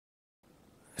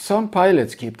Some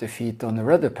pilots keep the feet on the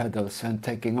rudder pedals when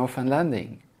taking off and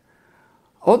landing.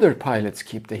 Other pilots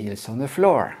keep the heels on the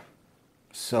floor.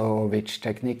 So which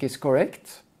technique is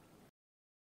correct?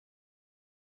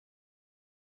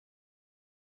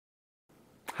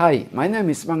 Hi, my name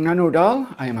is Magnar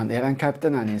Nordahl. I am an event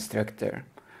captain and instructor.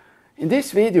 In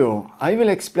this video, I will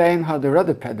explain how the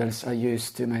rudder pedals are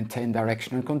used to maintain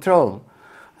directional control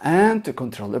and to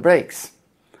control the brakes.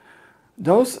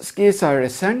 Those skills are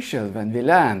essential when we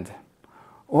land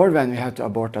or when we have to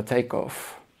abort a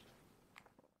takeoff.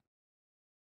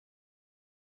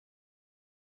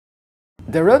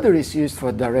 The rudder is used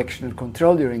for directional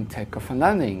control during takeoff and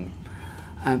landing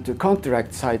and to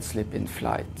counteract side slip in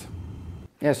flight.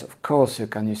 Yes, of course, you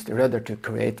can use the rudder to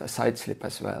create a side slip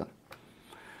as well.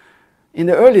 In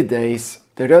the early days,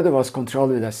 the rudder was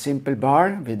controlled with a simple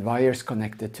bar with wires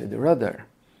connected to the rudder.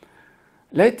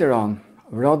 Later on,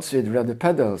 rods with rudder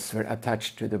pedals were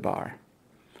attached to the bar.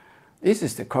 This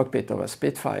is the cockpit of a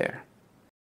Spitfire.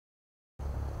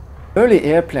 Early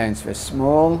airplanes were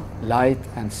small, light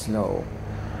and slow.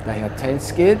 They had tail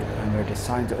skid and were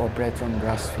designed to operate on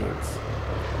grass fields.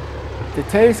 The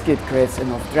tail skid creates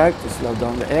enough drag to slow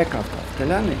down the aircraft after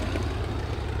landing.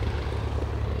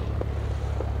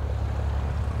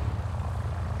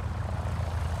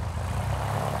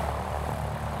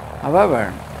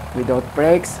 However, without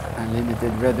brakes and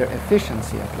limited rudder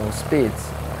efficiency at low speeds,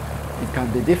 it can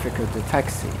be difficult to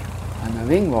taxi, and a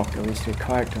wing walker is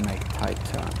required to make tight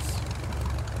turns.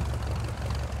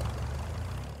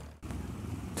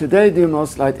 Today, do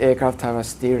most light aircraft have a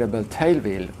steerable tail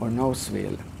wheel or nose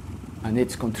wheel, and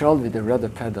it's controlled with the rudder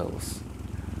pedals.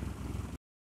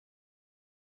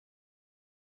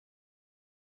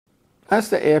 As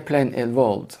the airplane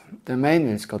evolved, the main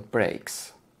wheels got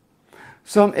brakes.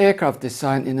 Some aircraft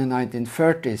designed in the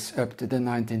 1930s up to the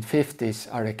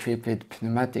 1950s are equipped with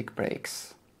pneumatic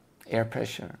brakes, air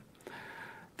pressure.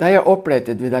 They are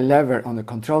operated with a lever on the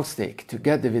control stick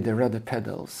together with the rudder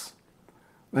pedals.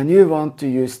 When you want to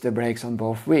use the brakes on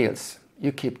both wheels,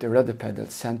 you keep the rudder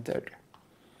pedals centered.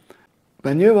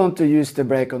 When you want to use the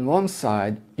brake on one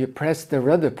side, you press the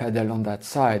rudder pedal on that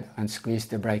side and squeeze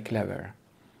the brake lever.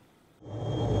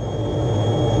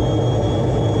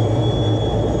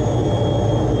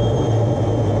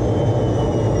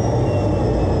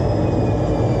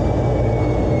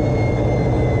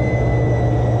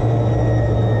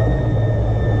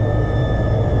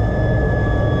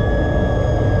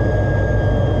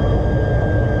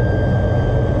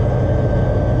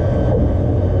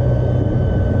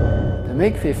 The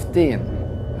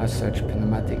MiG-15 has such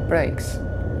pneumatic brakes,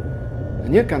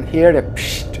 and you can hear the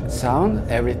psht sound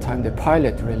every time the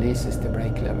pilot releases the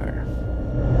brake lever.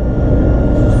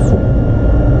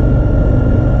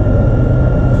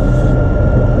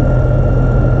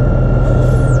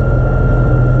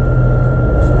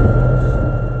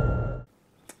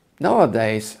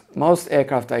 Nowadays, most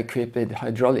aircraft are equipped with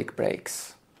hydraulic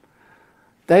brakes.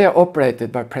 They are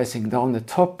operated by pressing down the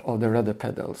top of the rudder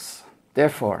pedals.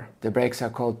 Therefore, the brakes are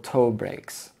called toe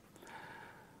brakes.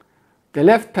 The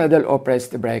left pedal operates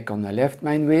the brake on the left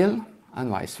main wheel and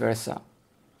vice versa.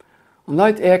 On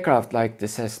light aircraft like the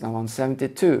Cessna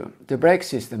 172, the brake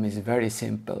system is very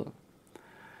simple.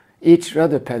 Each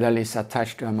rudder pedal is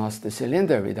attached to a master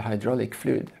cylinder with hydraulic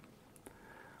fluid.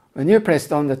 When you press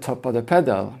down the top of the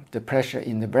pedal, the pressure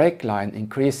in the brake line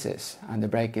increases and the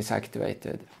brake is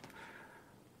activated.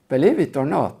 Believe it or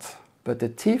not, but the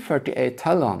T-38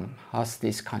 Talon has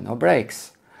this kind of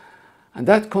brakes, and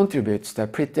that contributes to a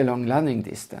pretty long landing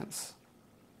distance.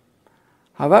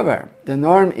 However, the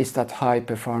norm is that high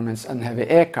performance and heavy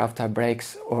aircraft have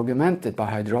brakes augmented by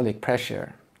hydraulic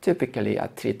pressure, typically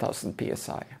at 3000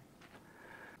 psi.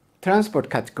 Transport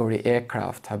category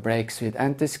aircraft have brakes with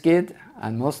anti-skid,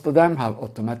 and most of them have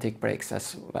automatic brakes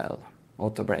as well,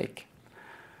 auto brake.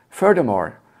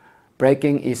 Furthermore,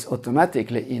 braking is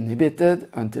automatically inhibited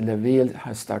until the wheel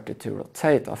has started to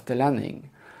rotate after landing,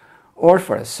 or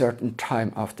for a certain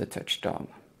time after touchdown.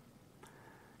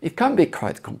 It can be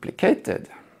quite complicated.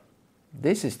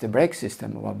 This is the brake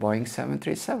system of a Boeing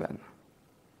 737.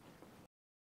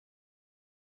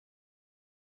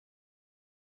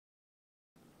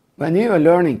 When you are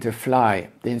learning to fly,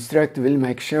 the instructor will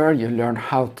make sure you learn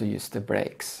how to use the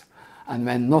brakes and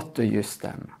when not to use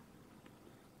them.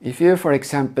 If you, for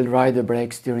example, ride the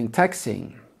brakes during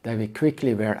taxiing, they will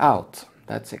quickly wear out.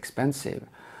 That's expensive.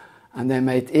 And they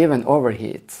might even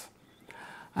overheat.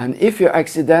 And if you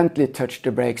accidentally touch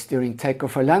the brakes during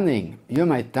takeoff or landing, you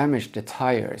might damage the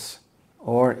tires,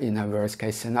 or in a worst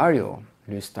case scenario,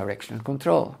 lose directional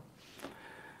control.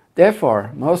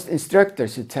 Therefore, most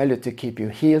instructors will tell you to keep your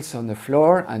heels on the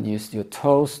floor and use your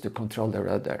toes to control the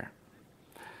rudder.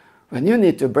 When you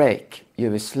need to brake,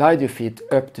 you will slide your feet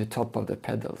up to the top of the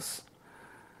pedals.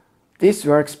 This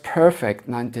works perfect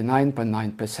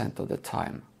 99.9% of the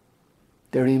time.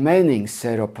 The remaining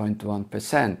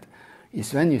 0.1%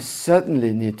 is when you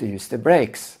suddenly need to use the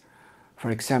brakes, for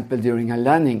example during a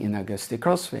landing in a gusty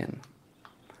crosswind.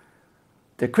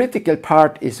 The critical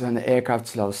part is when the aircraft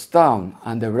slows down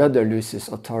and the rudder loses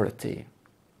authority,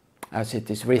 as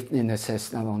it is written in the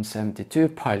Cessna 172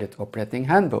 Pilot Operating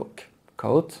Handbook.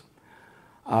 Quote,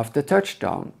 "After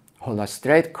touchdown, hold a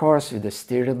straight course with a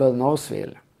steerable nose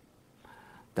wheel,"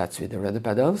 that's with the rudder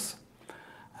pedals,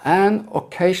 "and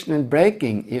occasional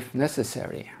braking if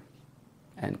necessary."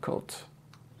 End quote.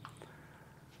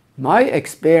 My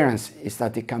experience is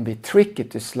that it can be tricky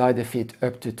to slide the feet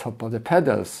up to the top of the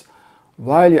pedals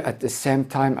while you at the same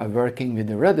time are working with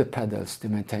the rudder pedals to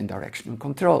maintain directional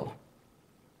control.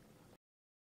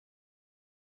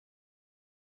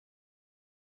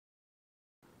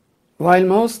 While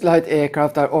most light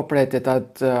aircraft are operated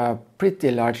at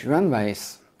pretty large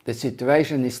runways, the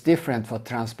situation is different for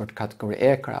transport category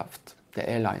aircraft, the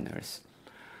airliners.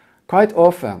 Quite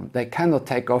often they cannot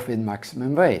take off with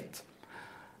maximum weight,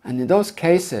 and in those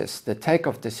cases the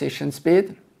takeoff decision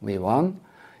speed, V1,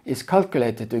 is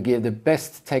calculated to give the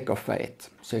best takeoff weight,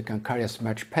 so you can carry as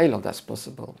much payload as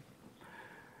possible.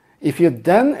 If you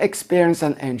then experience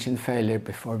an engine failure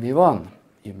before V1,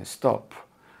 you must stop.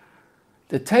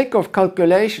 The takeoff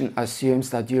calculation assumes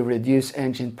that you reduce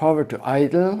engine power to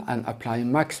idle and apply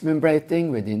maximum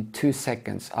braking within 2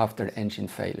 seconds after engine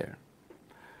failure.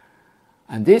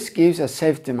 And this gives a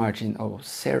safety margin of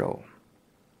 0.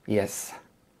 Yes,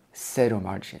 0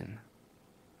 margin.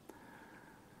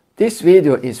 This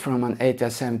video is from an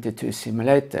ATR-72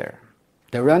 simulator.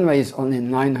 The runway is only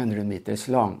 900 meters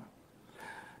long.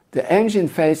 The engine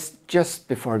fails just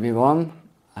before V1,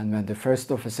 and when the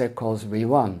first officer calls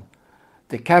V1,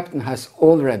 the captain has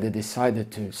already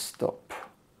decided to stop.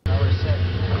 Power set.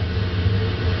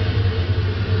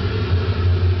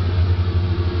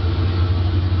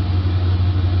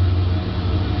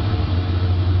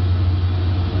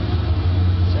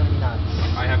 70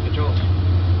 knots. I have control.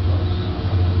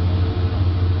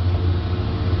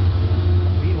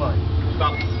 V1.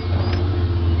 Stop.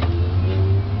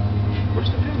 Where's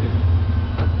the pin?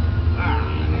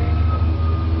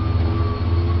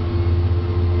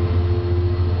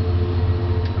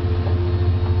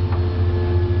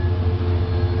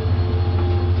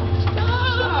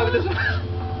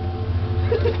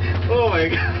 Oh my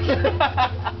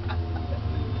god.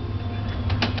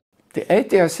 The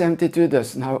ATR-72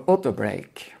 doesn't have auto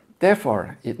brake.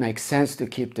 Therefore, it makes sense to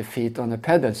keep the feet on the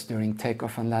pedals during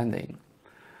takeoff and landing.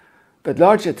 But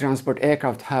larger transport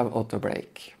aircraft have auto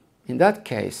brake. In that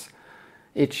case,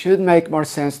 it should make more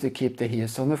sense to keep the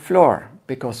heels on the floor,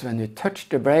 because when you touch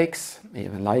the brakes,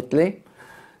 even lightly,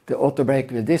 the auto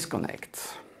brake will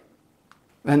disconnect.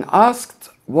 When asked,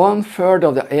 1/3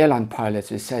 of the airline pilots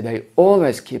will say they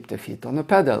always keep the feet on the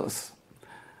pedals.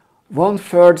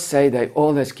 1/3 say they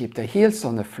always keep the heels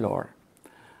on the floor.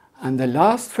 And the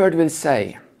last third will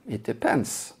say, it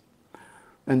depends.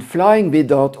 When flying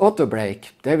without auto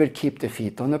brake, they will keep the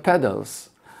feet on the pedals.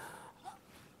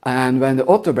 And when the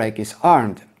auto brake is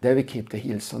armed, they will keep the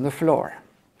heels on the floor.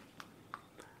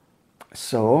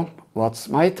 So, what's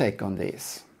my take on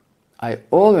this? I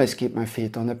always keep my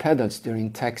feet on the pedals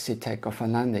during taxi, takeoff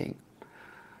and landing.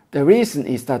 The reason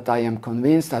is that I am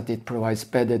convinced that it provides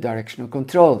better directional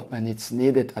control when it's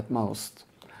needed at most.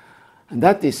 And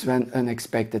that is when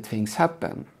unexpected things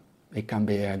happen. It can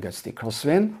be a gusty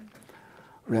crosswind,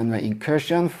 runway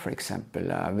incursion, for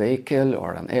example a vehicle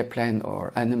or an airplane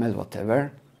or animal,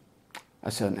 whatever,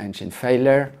 a sudden engine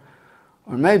failure,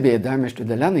 or maybe a damage to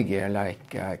the landing gear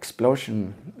like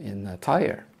explosion in a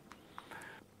tire.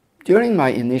 During my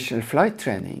initial flight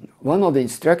training, one of the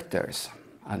instructors,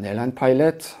 an airline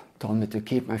pilot, told me to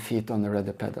keep my feet on the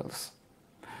rudder pedals.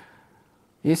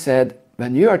 He said,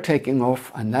 when you are taking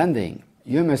off and landing,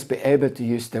 you must be able to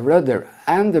use the rudder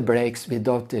and the brakes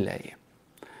without delay.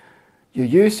 You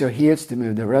use your heels to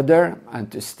move the rudder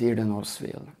and to steer the nose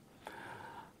wheel.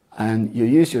 And you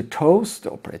use your toes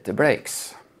to operate the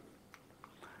brakes.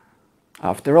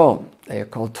 After all, they are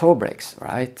called toe brakes,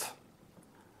 right?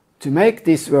 To make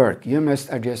this work, you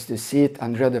must adjust the seat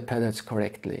and rudder pedals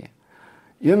correctly.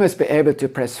 You must be able to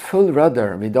press full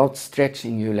rudder without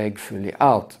stretching your leg fully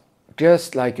out,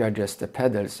 just like you adjust the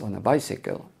pedals on a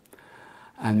bicycle.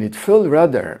 And with full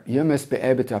rudder, you must be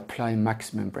able to apply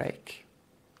maximum brake.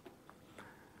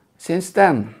 Since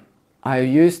then, I have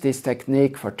used this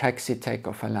technique for taxi,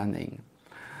 takeoff and landing.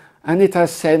 And it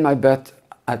has saved my butt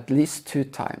at least 2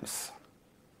 times.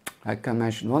 I can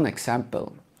mention one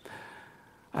example.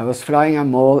 I was flying a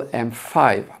MAL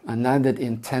M5 and landed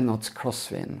in 10 knots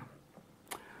crosswind.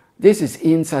 This is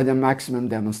inside the maximum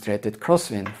demonstrated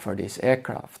crosswind for this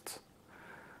aircraft.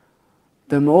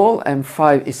 The MAL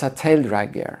M5 is a tail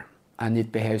dragger and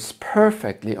it behaves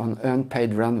perfectly on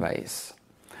unpaid runways,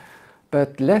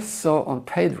 but less so on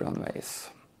paid runways.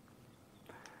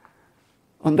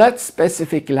 On that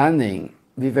specific landing,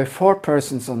 we were 4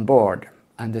 persons on board,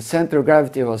 and the center of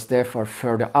gravity was therefore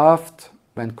further aft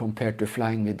when compared to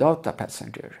flying without a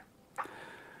passenger.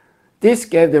 This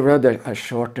gave the rudder a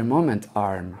shorter moment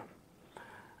arm,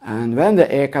 and when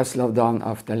the aircraft slowed down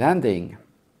after landing,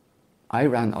 I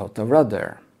ran out of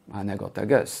rudder and I got a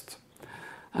gust,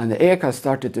 and the aircraft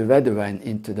started to weather vane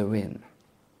into the wind.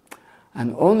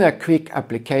 And only a quick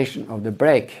application of the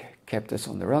brake kept us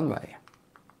on the runway.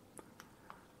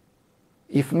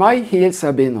 If my heels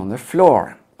had been on the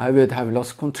floor, I would have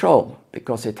lost control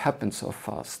because it happened so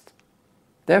fast.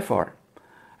 Therefore,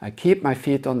 I keep my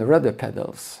feet on the rudder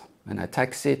pedals when I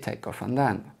taxi, take off and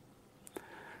land.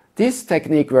 This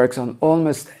technique works on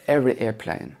almost every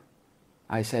airplane.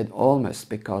 I said almost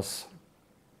because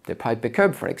the Piper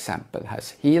Cub, for example,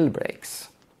 has heel brakes.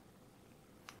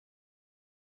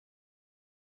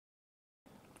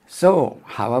 So,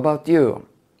 how about you?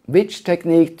 Which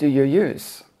technique do you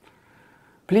use?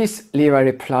 Please leave a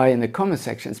reply in the comment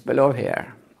sections below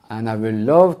here, and I would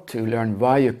love to learn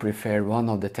why you prefer one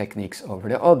of the techniques over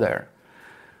the other.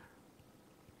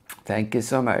 Thank you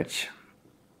so much.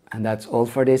 And that's all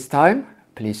for this time.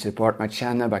 Please support my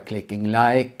channel by clicking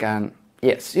like and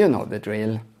yes, you know the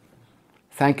drill.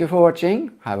 Thank you for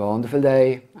watching, have a wonderful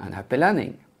day and happy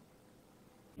landing.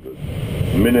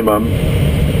 Minimum.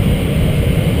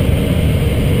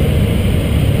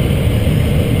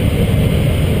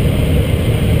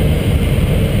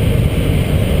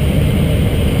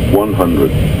 $100,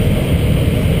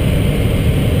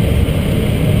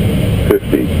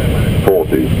 50,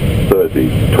 40,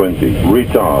 30, 20,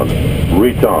 retard,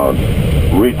 retard,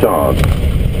 retard.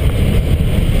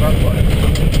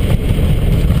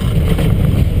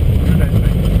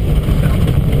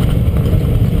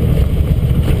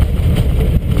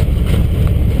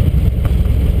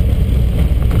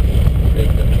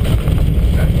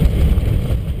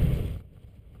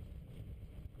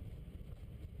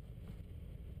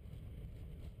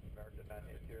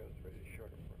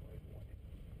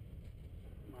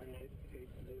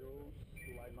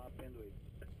 Line up and wait.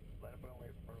 Line up and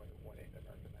wait for 18,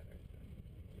 American 980.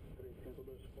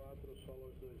 3524,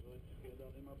 solo 28, esquerda,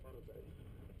 Lima para o 10.